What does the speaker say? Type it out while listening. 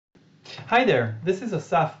Hi there, this is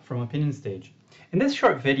Asaf from Opinion Stage. In this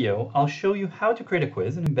short video, I'll show you how to create a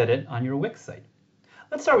quiz and embed it on your Wix site.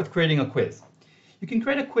 Let's start with creating a quiz. You can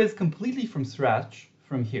create a quiz completely from scratch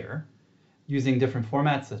from here, using different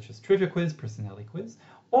formats such as trivia quiz, personality quiz,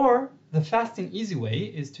 or the fast and easy way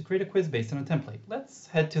is to create a quiz based on a template. Let's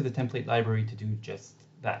head to the template library to do just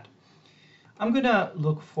that. I'm going to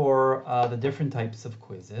look for the different types of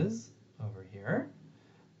quizzes over here.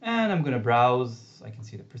 And I'm going to browse. I can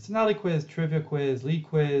see the personality quiz, trivia quiz, lead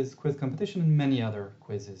quiz, quiz competition, and many other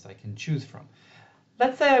quizzes I can choose from.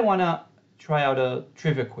 Let's say I want to try out a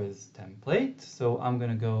trivia quiz template. So I'm going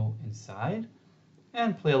to go inside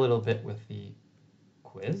and play a little bit with the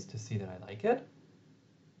quiz to see that I like it.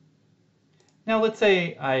 Now let's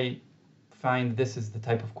say I find this is the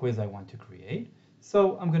type of quiz I want to create.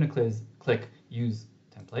 So I'm going to click Use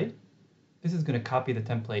Template. This is going to copy the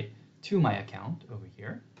template to my account over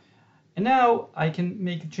here. And now I can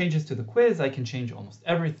make changes to the quiz. I can change almost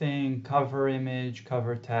everything: cover image,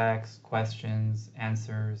 cover text, questions,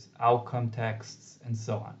 answers, outcome texts, and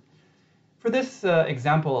so on. For this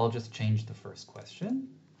example, I'll just change the first question.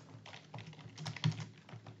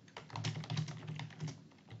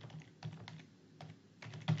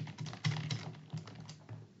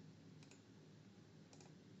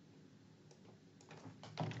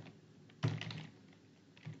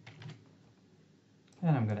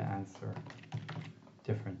 And I'm going to answer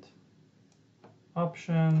different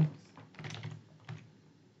options.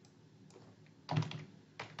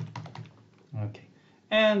 Okay,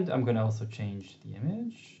 and I'm going to also change the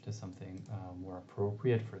image to something more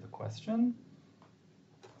appropriate for the question.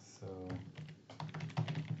 So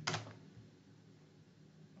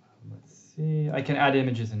let's see, I can add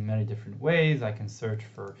images in many different ways. I can search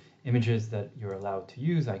for images that you're allowed to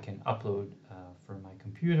use. I can upload from my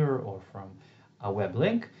computer or from a web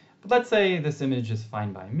link. But let's say this image is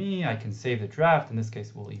fine by me. I can save the draft. In this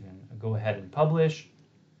case, we'll even go ahead and publish.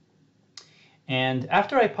 And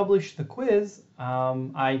after I publish the quiz,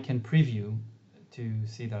 I can preview to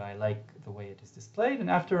see that I like the way it is displayed. And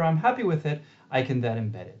after I'm happy with it, I can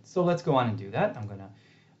then embed it. So let's go on and do that. I'm going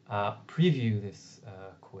to preview this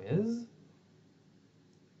quiz.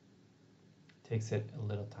 Takes it a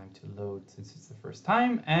little time to load since it's the first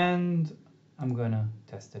time. And I'm going to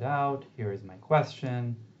test it out. Here is my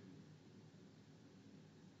question.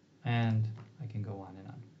 And I can go on and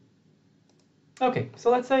on. Okay,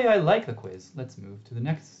 so let's say I like the quiz. Let's move to the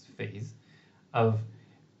next phase of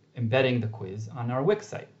embedding the quiz on our Wix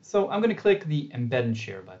site. So I'm going to click the Embed and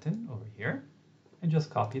Share button over here and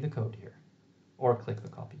just copy the code here, or click the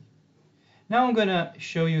copy. Now I'm going to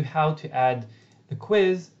show you how to add the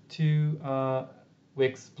quiz to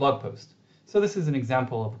Wix blog post. So this is an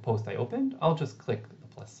example of a post I opened. I'll just click the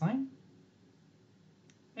plus sign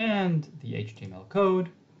and the HTML code,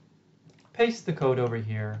 paste the code over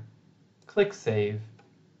here, click Save,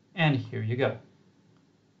 and here you go.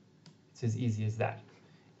 It's as easy as that.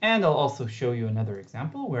 And I'll also show you another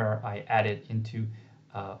example where I add it into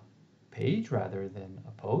a page rather than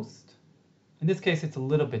a post. In this case, it's a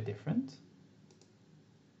little bit different.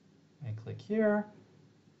 I click here,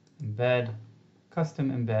 embed,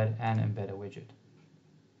 custom embed, and embed a widget.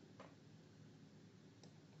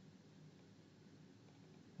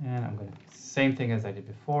 And I'm going to, same thing as I did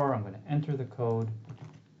before, I'm going to enter the code,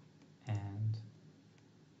 and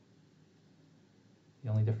the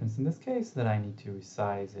only difference in this case is that I need to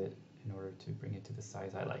resize it in order to bring it to the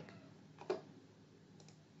size I like.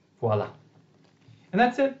 Voila. And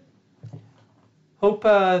that's it. Hope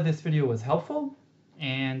this video was helpful,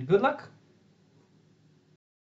 and good luck.